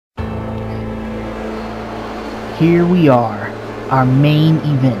here we are, our main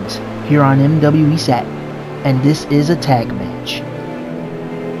event here on MWE Satin, and this is a tag match.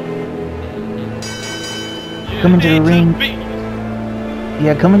 Coming to the ring,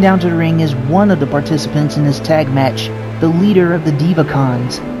 coming down to the ring is one of the participants in this tag match, the leader of the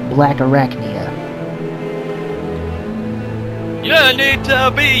DivaCons, Black Arachnia. You need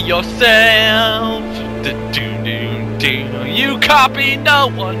to be yourself. You copy no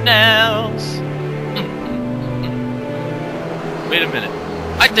one else. Wait a minute.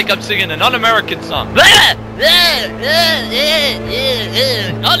 I think I'm singing an un-American song.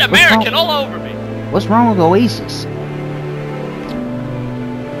 Un-American all over me. What's wrong with Oasis?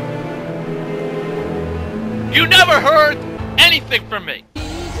 You never heard anything from me.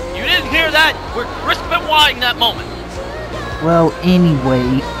 You didn't hear that? We're crisp and wide in that moment. Well,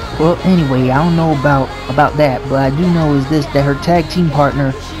 anyway, I don't know about that, but I do know is this, that her tag team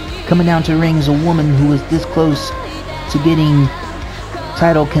partner coming down to the ring is a woman who was this close to getting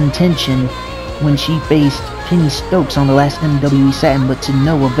title contention when she faced Penny Stokes on the last MWE Satin, but to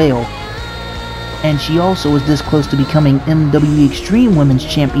no avail. And she also was this close to becoming MWE Extreme Women's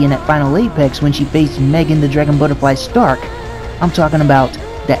Champion at Final Apex when she faced Megan the Dragon Butterfly Stark. I'm talking about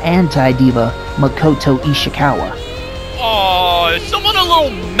the anti-diva Makoto Ishikawa. Oh, is someone a little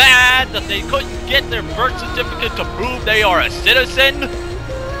mad that they couldn't get their birth certificate to prove they are a citizen?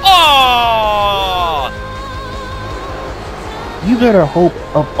 Oh! You better hope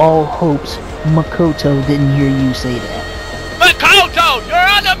of all hopes Makoto didn't hear you say that. Makoto, you're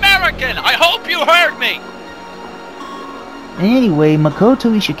un-American! I hope you heard me! Anyway, Makoto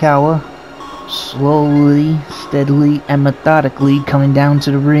Ishikawa, slowly, steadily, and methodically coming down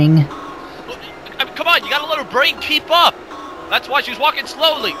to the ring. I mean, come on, you gotta let her brain keep up. That's why she's walking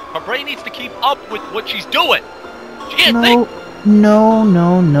slowly. Her brain needs to keep up with what she's doing. She can't think.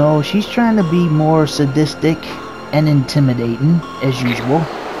 No. She's trying to be more sadistic and intimidating, as usual.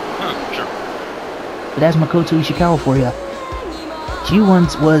 Sure. But that's Makoto Ishikawa for you. She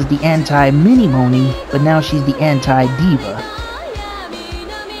once was the anti-mini-moni, but now she's the anti-diva.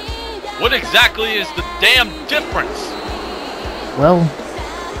 What exactly is the damn difference? Well,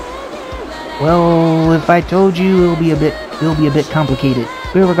 if I told you, it'll be a bit complicated.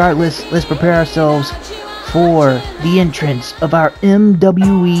 But regardless, let's prepare ourselves for the entrance of our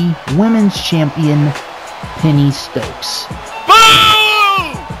MWE Women's Champion, Penny Stokes.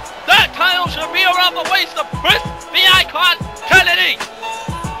 Boo! That title should be around the waist of Chris the Icon Kennedy!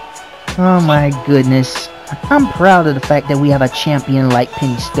 Oh my goodness. I'm proud of the fact that we have a champion like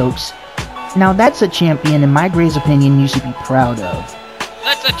Penny Stokes. Now that's a champion, in my Gray's opinion, you should be proud of.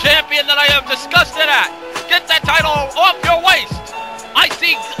 That's a champion that I have disgusted at! Get that title off your waist! I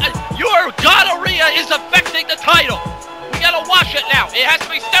see your gonorrhea is affecting the title! We gotta wash it now! It has to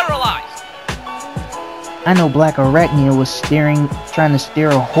be sterilized! I know Black Arachnia was trying to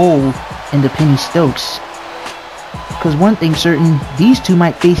stare a hole into Penny Stokes. Because one thing's certain, these two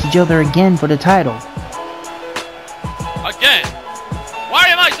might face each other again for the title. Again? Why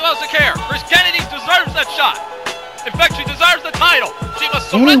am I supposed to care? Chris Kennedy deserves that shot! In fact, she deserves the title! She must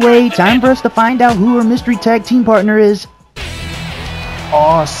surrender. Anyway, time for us to find out who her mystery tag team partner is.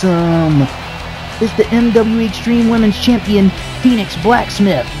 Awesome! It's the MWE Extreme Women's Champion, Phoenix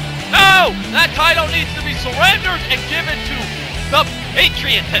Blacksmith. No! That title needs to be surrendered and given to the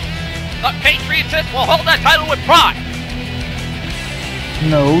Patriotess. The Patriotess will hold that title with pride.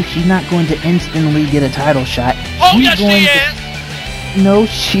 No, she's not going to instantly get a title shot. Oh, yes, she is!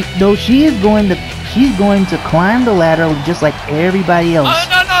 She's going to climb the ladder just like everybody else.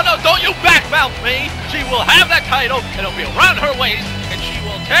 No, don't you backmouth me! She will have that title, and it'll be around her waist, and she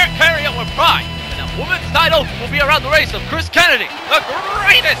will carry it with pride. And the women's title will be around the waist of Chris Kennedy, the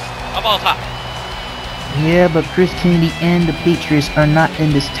greatest of all time. Yeah, but Chris Kennedy and the Patriots are not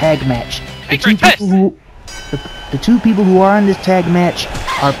in this tag match. The two people who are in this tag match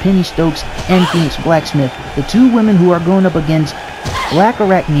are Penny Stokes and Phoenix Blacksmith, the two women who are going up against Black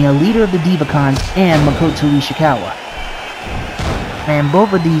Arachnia, leader of the DivaCons, and Makoto Ishikawa. And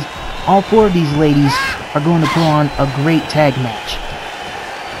all four of these ladies are going to put on a great tag match.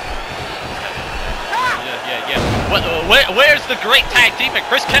 Yeah. Where's the great tag team of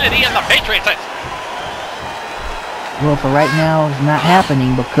Chris Kennedy and the Patriots? Well, for right now, it's not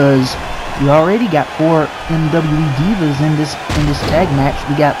happening because we already got 4 MWE divas in this tag match.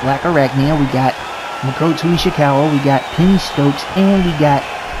 We got Black Arachnia, we got Makoto Ishikawa, we got Penny Stokes, and we got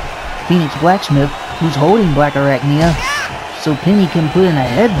Phoenix Blacksmith, who's holding Black Arachnia, so Penny can put in a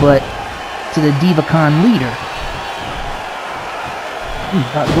headbutt to the DivaCon leader.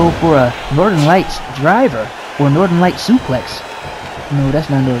 About to go for a Northern Lights driver, or Northern Lights suplex. No, that's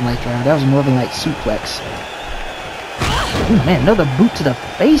not Northern Lights driver, that was a Northern Lights suplex. Oh man, another boot to the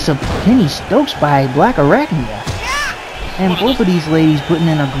face of Penny Stokes by Black Arachnia. And both of these ladies putting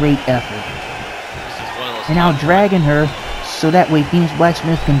in a great effort. And now dragging her so that way Phoenix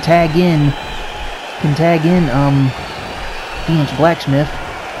Blacksmith can tag in Phoenix Blacksmith,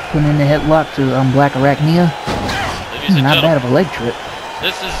 putting in the headlock to Black Arachnia. Not bad of a leg trip.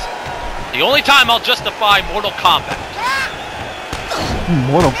 This is the only time I'll justify Mortal Kombat.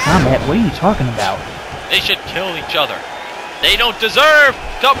 Mortal Kombat? What are you talking about? They should kill each other. They don't deserve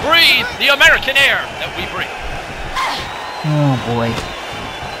to breathe the American air that we breathe. Oh boy.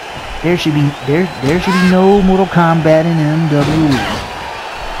 There should be no Mortal Kombat in MWE.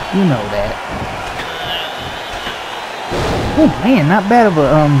 You know that. Oh man, not bad of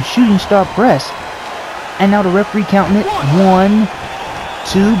a shooting star press. And now the referee counting it 1,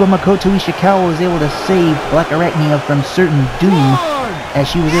 2, but Makoto Ishikawa was able to save Black Arachnia from certain doom as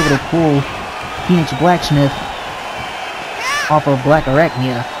she was able to pull Phoenix Blacksmith off of Black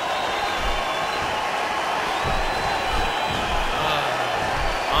Arachnia.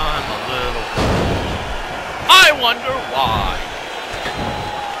 I'm a little... I wonder why.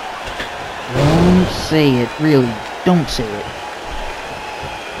 Don't say it, really. Don't say it.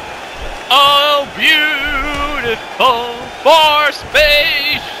 Oh, beautiful for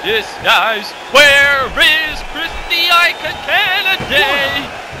spacious skies. Where is Christy Kennedy?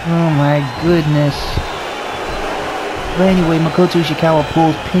 Oh my goodness. But anyway, Makoto Ishikawa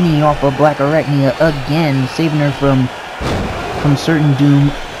pulls Penny off of Black Arachnia again, saving her from certain doom,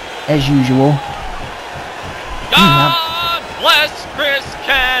 as usual. God bless Chris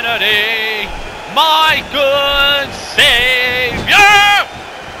Kennedy, my good savior!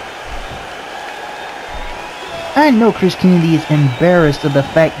 I know Chris Kennedy is embarrassed of the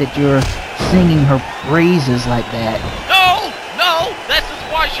fact that you're singing her praises like that. No, this is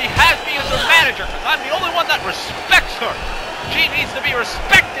why she has me as her manager, because I'm the only one that respects her. She needs to be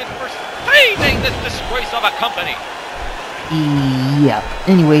respected for saving this disgrace of a company. Yeah.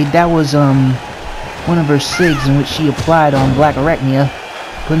 Anyway, that was one of her SIGs in which she applied on Black Arachnia,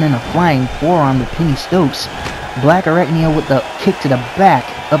 putting in a flying forearm to Penny Stokes. Black Arachnia with the kick to the back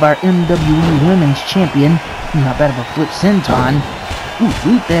of our MWE Women's Champion. Not bad of a flip senton. Ooh,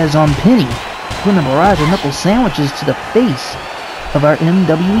 Luthez on Penny, putting a barrage of knuckle sandwiches to the face of our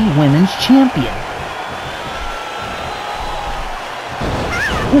MWE Women's Champion.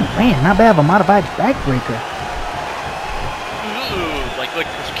 Ooh, man, not bad of a modified backbreaker. Ooh, like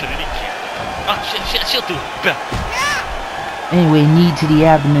Chris Kennedy can't. Oh, she'll do it better. Anyway, knee to the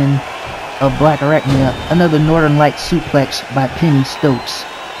abdomen of Black Arachnia. Another Northern Light suplex by Penny Stokes.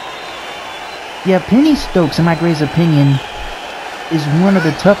 Yeah, Penny Stokes, in my great opinion, is one of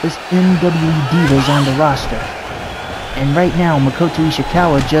the toughest MWE divas on the roster. And right now, Makoto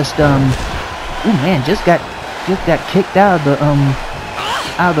Ishikawa just got kicked out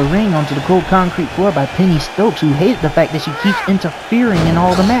of the ring onto the cold concrete floor by Penny Stokes, who hated the fact that she keeps interfering in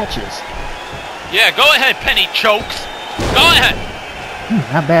all the matches. Yeah, go ahead, Penny Chokes. Go ahead.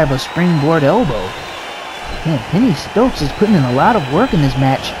 Not bad of a springboard elbow. Man, Penny Stokes is putting in a lot of work in this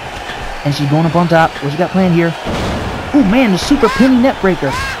match. And she's going up on top. What you got planned here? Oh man, the super Penny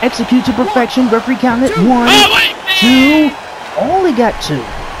neckbreaker. Execute to perfection. Referee counting it. 1, 2. Only got 2.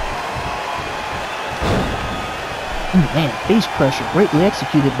 Oh man, face crusher. Greatly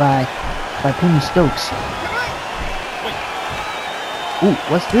executed by Penny Stokes. Ooh,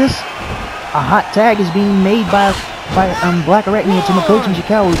 what's this? A hot tag is being made by Black Arachnia to Makoto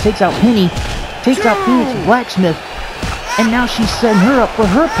Ishikawa, who takes out Penny. Takes out Phoenix Blacksmith. And now she's setting her up for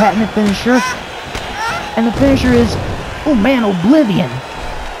her patented finisher. And the finisher is, oh man, Oblivion.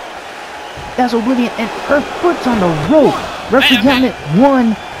 That's Oblivion, and her foot's on the rope. Referee counting it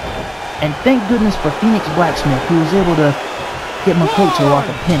 1. And thank goodness for Phoenix Blacksmith, who was able to get Makoto off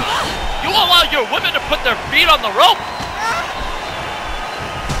of Penny. You allow your women to put their feet on the rope?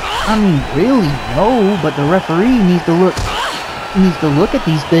 I mean, really, no, but the referee needs to look at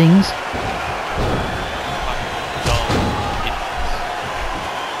these things.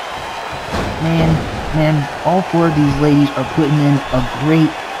 Man, all 4 of these ladies are putting in a great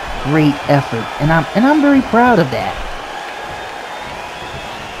effort, and I'm very proud of that.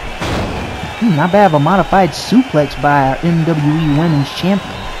 Not bad of a modified suplex by our MWE Women's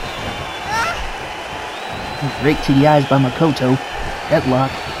Champion. Great to the eyes by Makoto.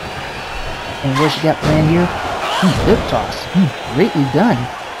 Headlock. And what she got planned here? Hip toss. Greatly done.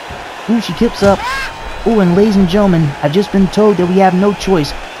 Ooh, she kips up. Ooh, and ladies and gentlemen, I've just been told that we have no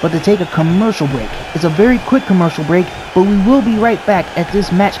choice but to take a commercial break. It's a very quick commercial break, but we will be right back as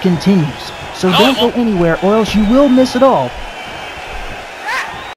this match continues. So don't go anywhere or else you will miss it all.